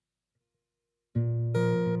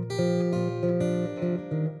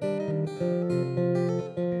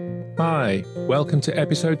Hi, welcome to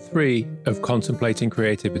episode 3 of Contemplating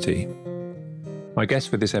Creativity. My guest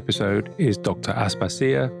for this episode is Doctor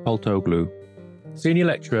Aspasia Paltoglou, Senior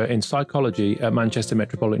Lecturer in Psychology at Manchester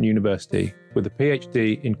Metropolitan University with a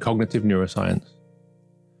PhD in Cognitive Neuroscience.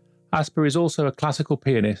 Aspa is also a classical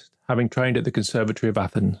pianist, having trained at the Conservatory of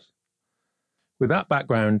Athens. With that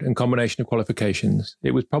background and combination of qualifications,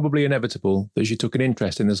 it was probably inevitable that she took an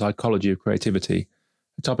interest in the psychology of creativity,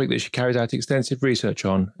 a topic that she carries out extensive research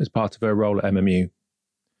on as part of her role at MMU.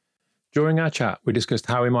 During our chat, we discussed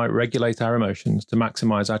how we might regulate our emotions to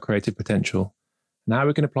maximise our creative potential, and how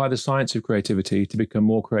we can apply the science of creativity to become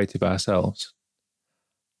more creative ourselves.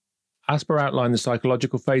 Aspa outlined the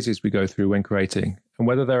psychological phases we go through when creating, and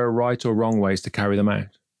whether there are right or wrong ways to carry them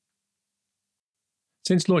out.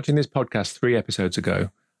 Since launching this podcast 3 episodes ago,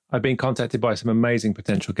 I've been contacted by some amazing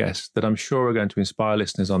potential guests that I'm sure are going to inspire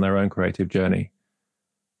listeners on their own creative journey.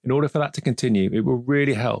 In order for that to continue, it will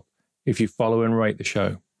really help if you follow and rate the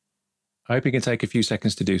show. I hope you can take a few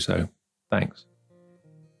seconds to do so. Thanks.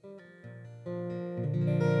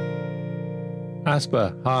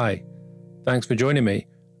 Aspa, hi. Thanks for joining me.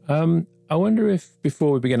 I wonder if,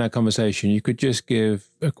 before we begin our conversation, you could just give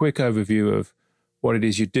a quick overview of what it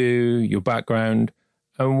is you do, your background,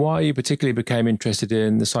 and why you particularly became interested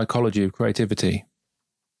in the psychology of creativity.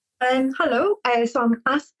 Hello, so I'm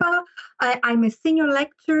Aspa. I'm a senior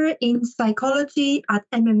lecturer in psychology at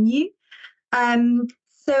MMU.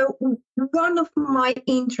 So one of my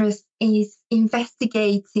interests is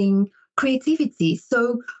investigating creativity.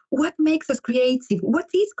 So what makes us creative? What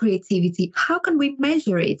is creativity? How can we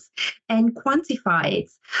measure it and quantify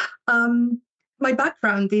it? My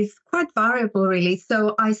background is quite variable, really.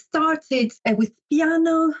 So I started with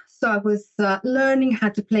piano. So I was learning how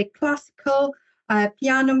to play classical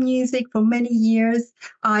piano music for many years.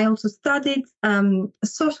 I also studied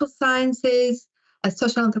social sciences,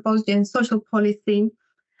 social anthropology and social policy.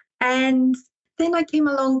 And then I came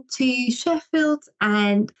along to Sheffield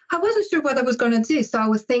and I wasn't sure what I was going to do. So I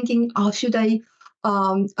was thinking, should I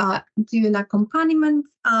do an accompaniment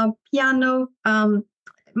piano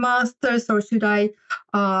master's, or should I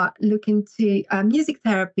look into music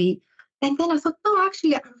therapy? And then I thought, no,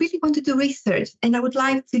 actually, I really want to do research. And I would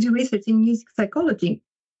like to do research in music psychology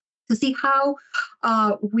to see how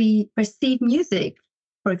we perceive music,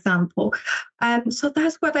 for example. So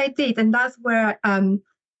that's what I did. And that's where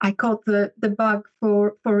I caught the bug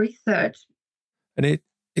for research. And it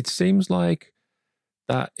seems like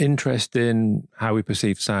that interest in how we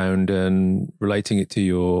perceive sound and relating it to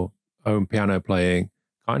your own piano playing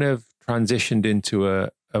kind of transitioned into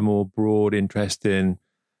a more broad interest in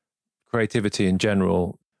creativity in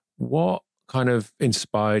general. What kind of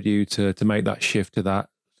inspired you to make that shift to that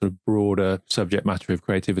sort of broader subject matter of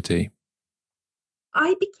creativity?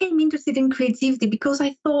 I became interested in creativity because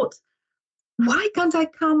I thought, why can't I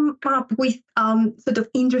come up with sort of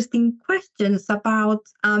interesting questions about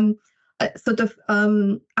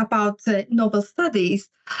novel studies?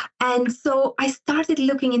 And so I started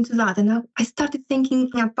looking into that, and I started thinking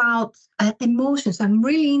about emotions. I'm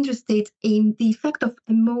really interested in the effect of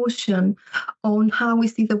emotion on how we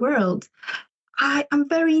see the world. I'm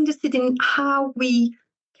very interested in how we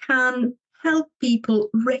can help people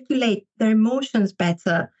regulate their emotions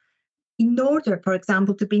better in order, for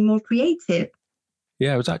example, to be more creative.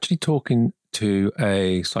 Yeah, I was actually talking to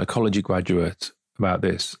a psychology graduate about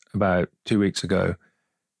this about 2 weeks ago.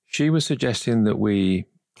 She was suggesting that we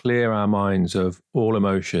clear our minds of all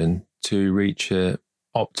emotion to reach an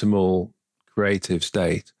optimal creative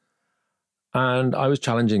state. And I was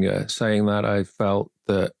challenging her, saying that I felt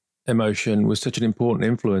that emotion was such an important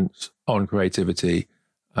influence on creativity.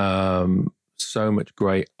 So much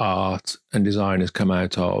great art and design has come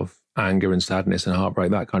out of anger and sadness and heartbreak,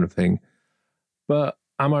 that kind of thing. But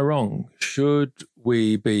am I wrong? Should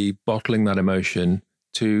we be bottling that emotion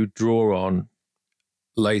to draw on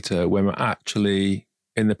later when we're actually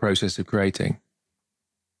in the process of creating?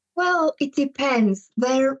 Well, it depends.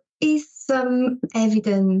 There is some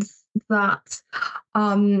evidence that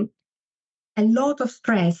a lot of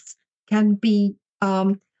stress can be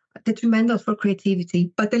detrimental for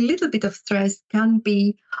creativity, but a little bit of stress can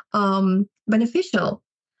be beneficial.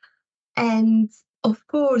 And of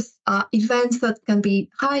course, events that can be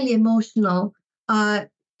highly emotional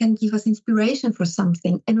can give us inspiration for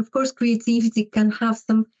something. And of course, creativity can have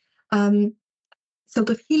some sort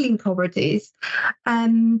of healing properties.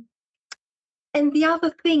 And the other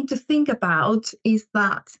thing to think about is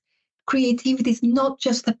that creativity is not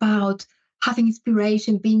just about having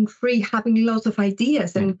inspiration, being free, having lots of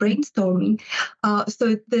ideas and brainstorming.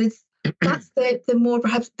 So that's the more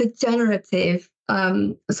perhaps the generative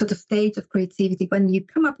sort of stage of creativity, when you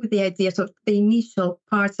come up with the idea, sort of the initial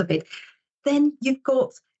parts of it, then you've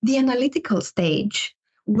got the analytical stage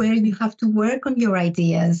where you have to work on your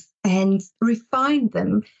ideas and refine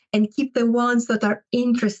them and keep the ones that are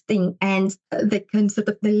interesting and that can sort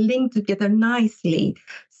of they link together nicely.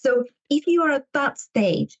 So if you are at that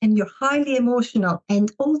stage and you're highly emotional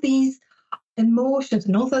and all these emotions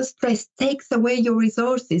and all that stress takes away your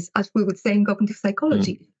resources, as we would say in cognitive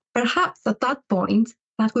psychology, perhaps at that point,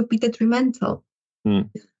 that would be detrimental.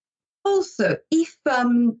 Also, if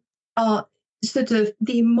sort of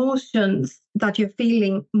the emotions that you're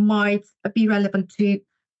feeling might be relevant to,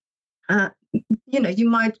 you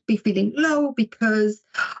might be feeling low because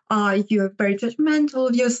you're very judgmental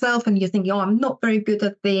of yourself and you're thinking, I'm not very good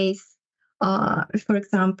at this, for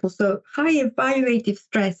example. So high evaluative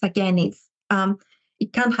stress, again,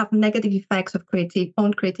 it can have negative effects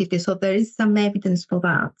on creativity. So there is some evidence for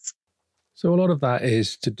that. So a lot of that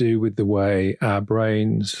is to do with the way our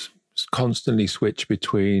brains constantly switch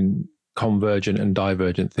between convergent and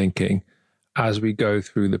divergent thinking as we go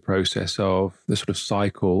through the process of the sort of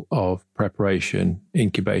cycle of preparation,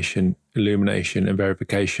 incubation, illumination, and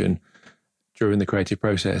verification during the creative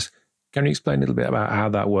process. Can you explain a little bit about how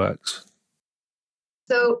that works?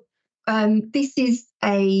 So this is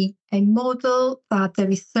a model that a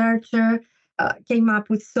researcher came up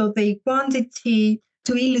with. So they wanted to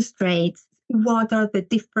illustrate what are the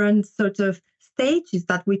different sort of stages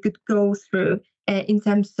that we could go through in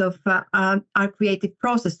terms of our creative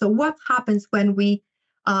process. So what happens when we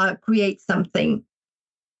create something?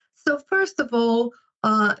 So first of all,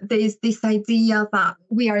 there's this idea that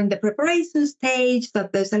we are in the preparation stage,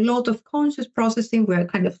 that there's a lot of conscious processing. We're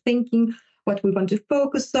kind of thinking what we want to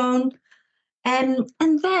focus on. And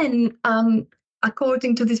then,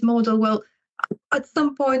 according to this model, well, at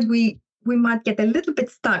some point we might get a little bit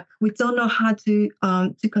stuck. We don't know how to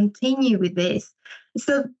continue with this.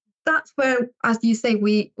 So that's where, as you say,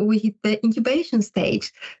 we hit the incubation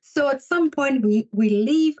stage. So at some point we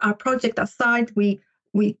leave our project aside. We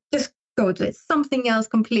just go to something else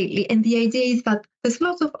completely. And the idea is that there's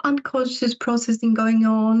lots of unconscious processing going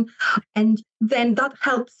on, and then that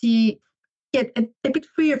helps you get a bit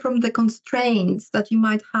freer from the constraints that you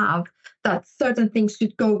might have, that certain things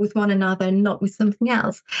should go with one another and not with something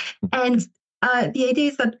else. And the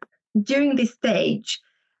idea is that during this stage,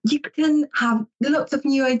 you can have lots of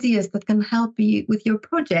new ideas that can help you with your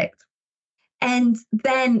project. And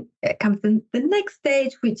then comes the next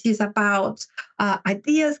stage, which is about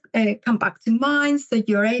ideas come back to mind, so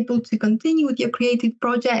you're able to continue with your creative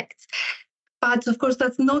project. But of course,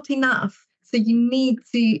 that's not enough. So you need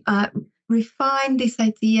to refine these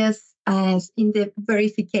ideas as in the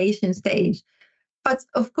verification stage. But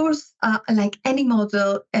of course, like any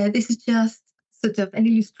model, this is just sort of an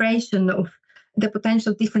illustration of the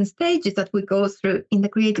potential different stages that we go through in the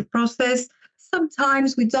creative process.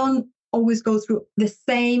 Sometimes we don't always go through the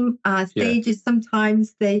same stages. Yeah.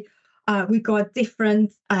 Sometimes we go at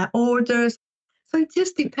different orders. So it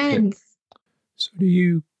just depends. Yeah. So do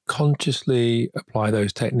you consciously apply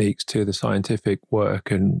those techniques to the scientific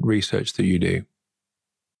work and research that you do?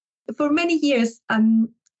 For many years,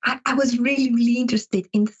 I was really, really interested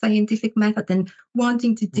in the scientific method and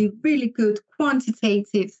wanting to do really good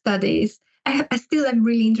quantitative studies. I still am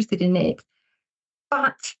really interested in it.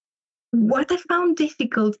 But what I found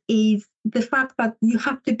difficult is the fact that you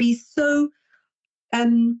have to be so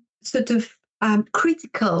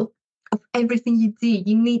critical of everything you do.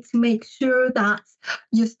 You need to make sure that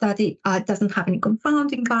your study doesn't have any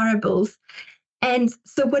confounding variables. And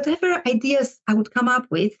so whatever ideas I would come up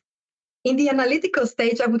with, in the analytical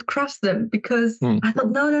stage, I would crush them because I thought,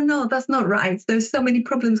 no, that's not right. There's so many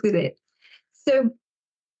problems with it. So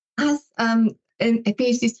as a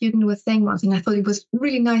PhD student was saying once, and I thought it was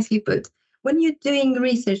really nicely put, when you're doing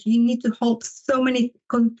research, you need to hold so many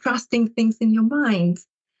contrasting things in your mind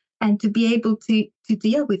and to be able to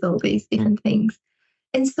deal with all these different things.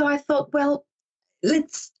 And so I thought, well,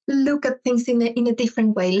 let's look at things in a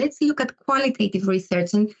different way. Let's look at qualitative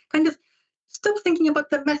research and kind of stop thinking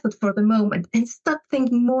about the method for the moment and start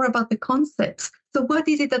thinking more about the concepts. So what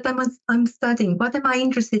is it that I'm studying? What am I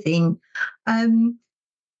interested in?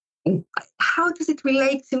 How does it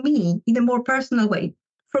relate to me in a more personal way?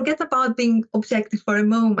 Forget about being objective for a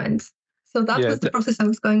moment. So that was the process I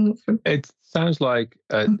was going through. It sounds like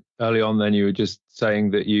early on then you were just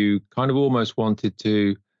saying that you kind of almost wanted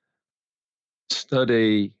to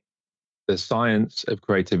study the science of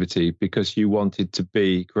creativity because you wanted to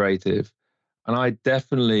be creative. And I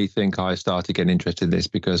definitely think I started getting interested in this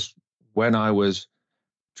because when I was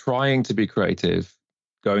trying to be creative,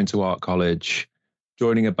 going to art college,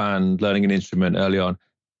 joining a band, learning an instrument early on,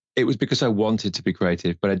 it was because I wanted to be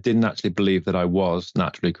creative, but I didn't actually believe that I was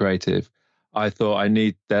naturally creative. I thought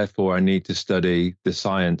therefore I need to study the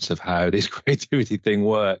science of how this creativity thing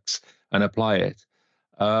works and apply it.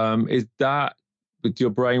 Is that with your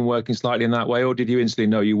brain working slightly in that way, or did you instantly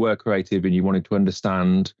know you were creative and you wanted to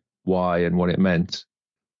understand why and what it meant?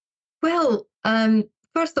 Well,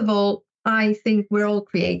 first of all, I think we're all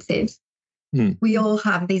creative. We all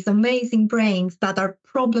have these amazing brains that are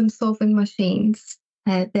problem-solving machines.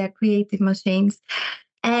 They're creative machines.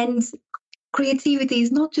 And creativity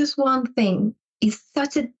is not just one thing. It's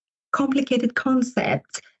such a complicated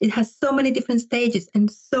concept. It has so many different stages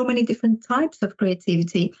and so many different types of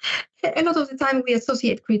creativity. A lot of the time we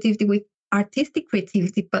associate creativity with artistic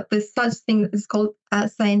creativity, but there's such thing that is called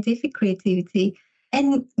scientific creativity.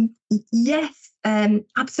 And yes,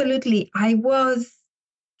 absolutely. I was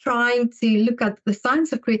trying to look at the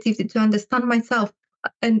science of creativity to understand myself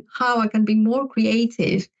and how I can be more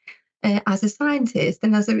creative as a scientist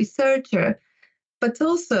and as a researcher. But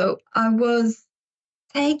also, I was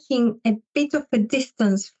taking a bit of a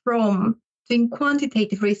distance from doing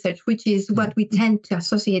quantitative research, which is what we tend to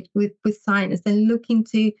associate with science, and looking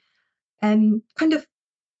to kind of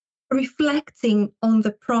reflecting on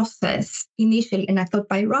the process initially. And I thought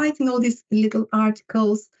by writing all these little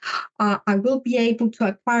articles, I will be able to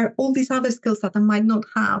acquire all these other skills that I might not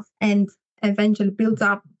have, and eventually build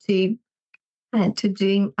up to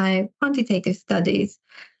doing quantitative studies.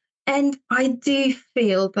 And I do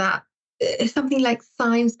feel that something like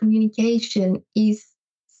science communication is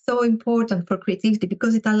so important for creativity,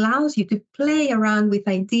 because it allows you to play around with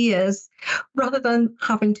ideas rather than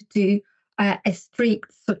having to do a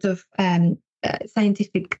strict sort of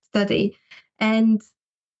scientific study. And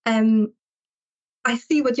I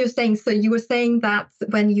see what you're saying. So you were saying that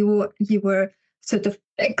when you were sort of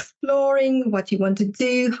exploring what you want to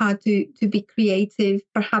do, how to be creative,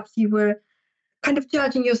 perhaps you were kind of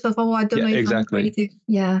judging yourself. Oh, I don't know if I'm creative.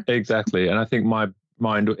 Yeah, exactly. And I think my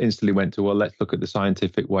mind instantly went to, well, let's look at the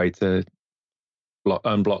scientific way to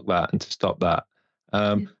unblock that and to stop that.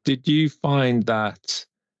 Did you find that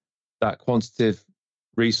quantitative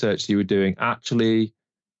research you were doing actually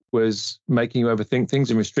was making you overthink things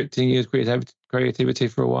and restricting your creativity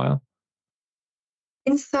for a while?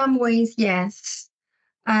 In some ways, yes.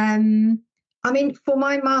 I mean, for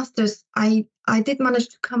my master's, I did manage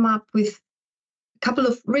to come up with a couple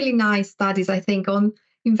of really nice studies, I think, on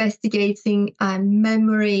investigating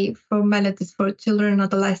memory for melodies for children and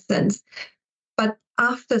adolescents. But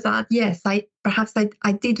after that, yes, I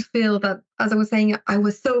did feel that, as I was saying, I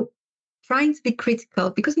was so trying to be critical,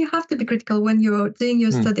 because you have to be critical when you're doing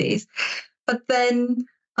your studies. But then,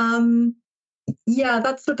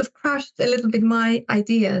 that sort of crushed a little bit my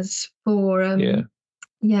ideas for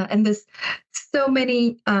and there's so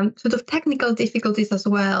many sort of technical difficulties as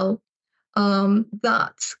well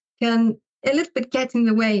that can a little bit get in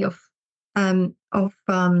the way of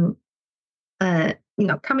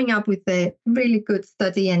coming up with a really good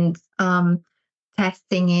study and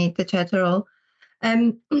testing it, etc.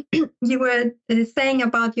 You were saying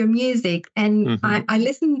about your music, and I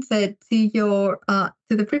listened to your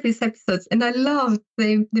to the previous episodes, and I loved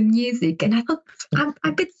the music, and I thought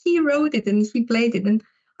I bet he wrote it and he played it, and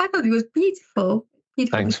I thought it was beautiful.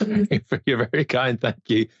 Thanks. You're very kind. Thank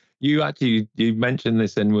you. You mentioned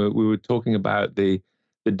this, and we were talking about the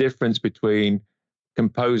difference between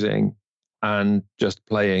composing and just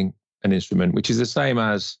playing an instrument, which is the same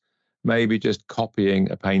as maybe just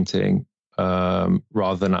copying a painting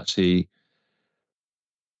rather than actually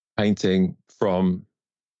painting from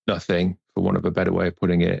nothing, for want of a better way of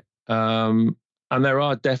putting it. And there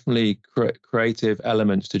are definitely creative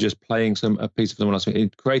elements to just playing a piece of someone else.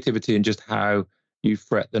 Creativity in just how you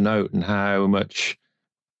fret the note and how much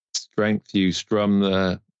strength you strum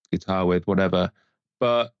the guitar with, whatever.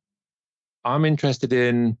 But I'm interested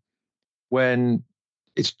in when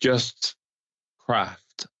it's just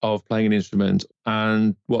craft of playing an instrument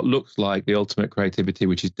and what looks like the ultimate creativity,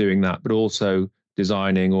 which is doing that, but also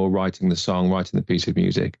designing or writing the song, writing the piece of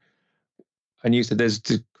music. And you said there's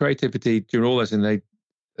creativity during all this, and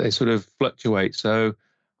they sort of fluctuate. So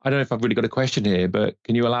I don't know if I've really got a question here, but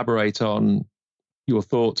can you elaborate on your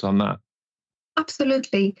thoughts on that?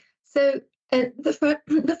 Absolutely. So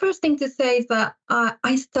the first thing to say is that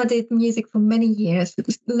I studied music for many years,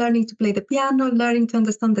 learning to play the piano, learning to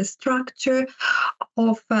understand the structure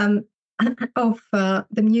of the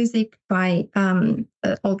music by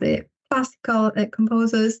all the classical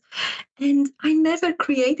composers, and I never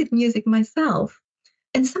created music myself.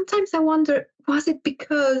 And sometimes I wonder, was it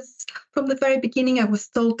because from the very beginning I was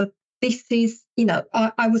told that this is,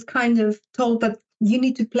 I was kind of told that you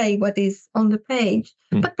need to play what is on the page,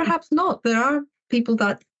 but perhaps not. There are people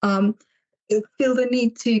that feel the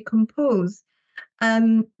need to compose.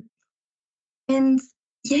 And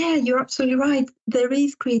yeah, you're absolutely right. There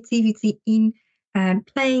is creativity in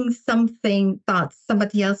playing something that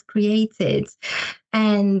somebody else created.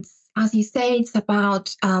 And as you say, it's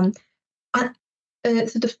about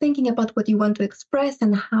sort of thinking about what you want to express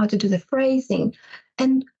and how to do the phrasing.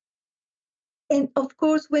 And of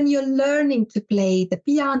course, when you're learning to play the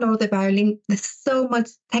piano or the violin, there's so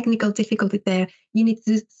much technical difficulty there. You need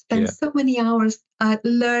to spend so many hours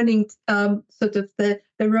learning sort of the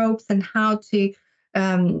ropes and how to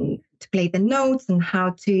play the notes and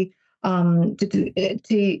how to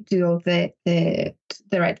do all the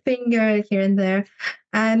right finger here and there,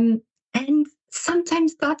 and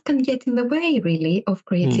sometimes that can get in the way, really, of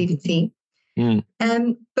creativity.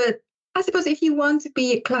 But I suppose if you want to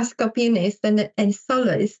be a classical pianist and a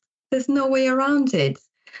soloist, there's no way around it.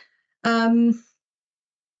 And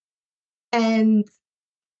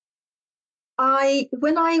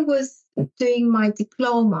when I was doing my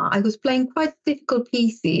diploma, I was playing quite difficult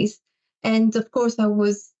pieces, and of course,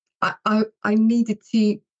 I needed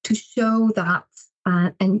to show that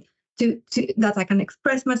and to that I can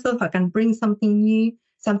express myself, I can bring something new,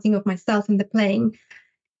 something of myself in the playing.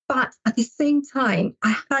 But at the same time,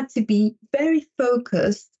 I had to be very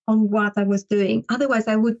focused on what I was doing. Otherwise,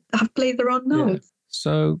 I would have played the wrong notes. Yeah.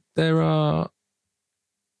 So there are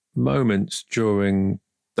moments during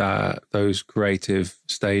those creative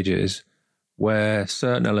stages where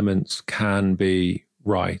certain elements can be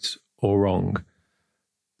right or wrong.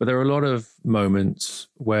 But there are a lot of moments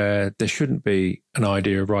where there shouldn't be an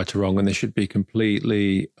idea of right or wrong, and there should be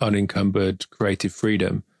completely unencumbered creative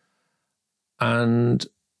freedom. And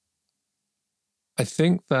I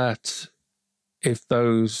think that if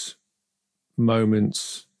those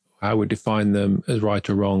moments, I would define them as right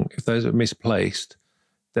or wrong, if those are misplaced,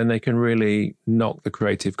 then they can really knock the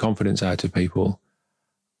creative confidence out of people.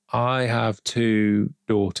 I have two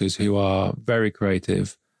daughters who are very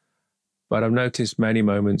creative, but I've noticed many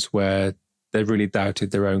moments where they've really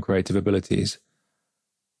doubted their own creative abilities.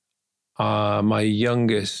 My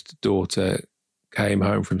youngest daughter came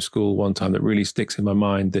home from school one time that really sticks in my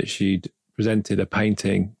mind, that she'd presented a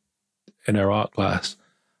painting in her art class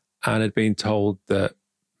and had been told that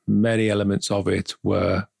many elements of it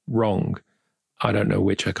were wrong. I don't know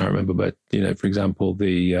which, I can't remember, but, for example,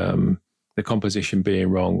 the composition being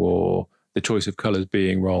wrong or the choice of colours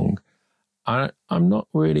being wrong. I'm not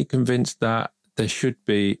really convinced that there should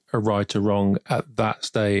be a right or wrong at that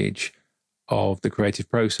stage of the creative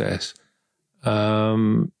process.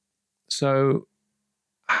 So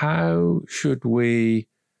how should we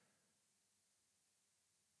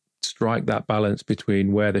strike that balance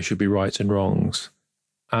between where there should be rights and wrongs?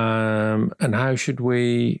 And how should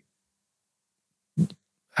we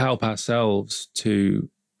help ourselves to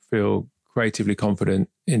feel creatively confident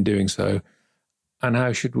in doing so? And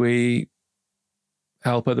how should we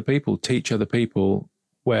help other people, teach other people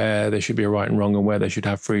where there should be a right and wrong and where they should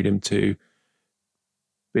have freedom to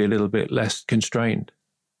be a little bit less constrained?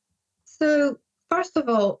 So, first of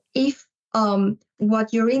all, if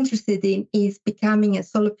what you're interested in is becoming a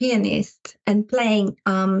solo pianist and playing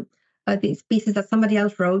these pieces that somebody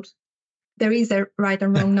else wrote, there is a right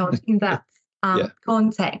and wrong note in that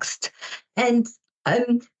context. And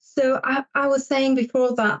so I was saying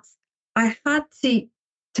before that I had to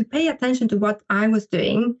pay attention to what I was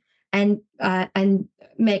doing and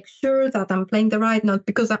make sure that I'm playing the right note,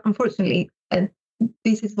 because unfortunately,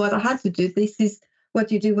 this is what I had to do. This is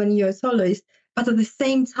what you do when you're a soloist. But at the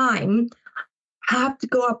same time, I have to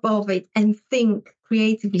go above it and think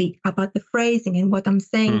creatively about the phrasing and what I'm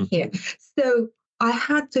saying here. So I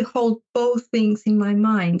had to hold both things in my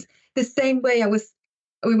mind. The same way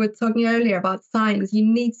we were talking earlier about science, you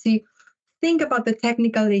need to think about the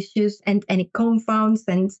technical issues and any confounds,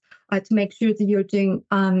 and to make sure that you're doing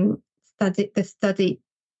the study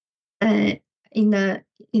in a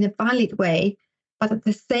valid way. But at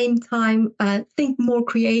the same time, think more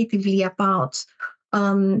creatively about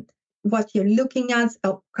what you're looking at,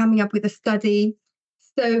 or coming up with a study.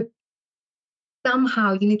 So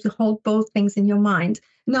somehow you need to hold both things in your mind.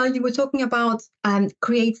 Now, you were talking about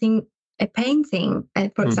creating a painting,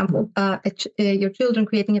 for example, your children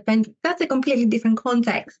creating a painting. That's a completely different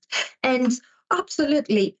context. And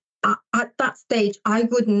absolutely, at that stage, I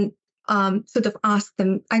wouldn't sort of ask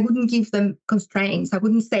them, I wouldn't give them constraints. I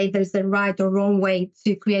wouldn't say there's a right or wrong way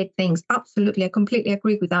to create things. Absolutely, I completely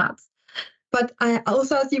agree with that. But I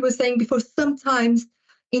also, as you were saying before, sometimes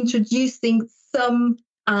introducing some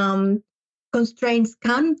constraints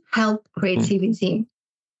can help creativity.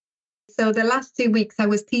 So the last 2 weeks, I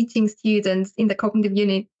was teaching students in the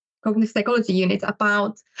cognitive psychology unit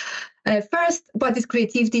about first, what is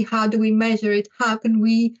creativity? How do we measure it? How can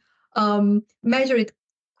we measure it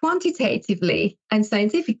quantitatively and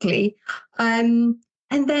scientifically? And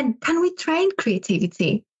then, can we train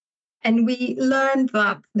creativity? And we learned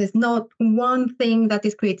that there's not one thing that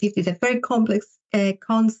is creativity. It's a very complex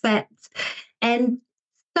concept. And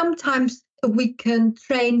sometimes we can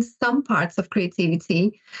train some parts of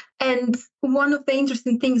creativity. And one of the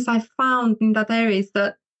interesting things I found in that area is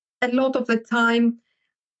that a lot of the time,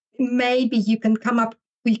 maybe you can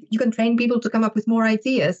train people to come up with more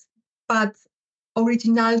ideas, but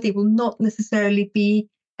originality will not necessarily be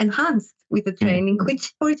enhanced with the training,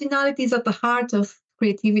 which originality is at the heart of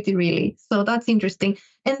creativity, really. So that's interesting.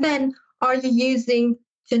 And then, are you using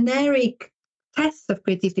generic tests of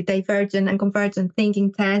creativity, divergent and convergent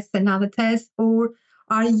thinking tests and other tests, or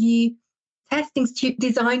are you testing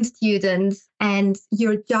design students and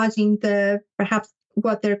you're judging perhaps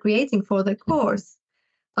what they're creating for the course?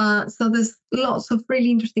 So there's lots of really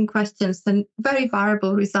interesting questions and very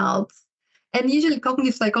variable results. And usually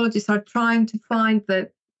cognitive psychologists are trying to find the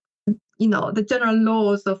general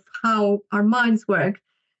laws of how our minds work.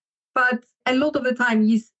 But a lot of the time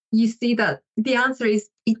you see that the answer is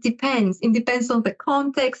it depends. It depends on the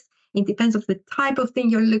context. It depends on the type of thing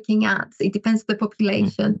you're looking at. It depends on the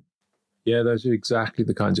population. Yeah, those are exactly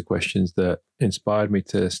the kinds of questions that inspired me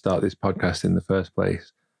to start this podcast in the first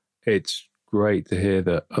place. It's great to hear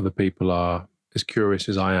that other people are as curious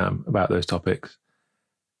as I am about those topics.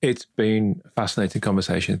 It's been a fascinating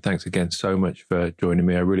conversation. Thanks again so much for joining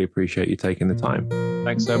me. I really appreciate you taking the time.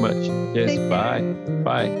 Thanks so much. Cheers. Bye.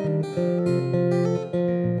 Bye.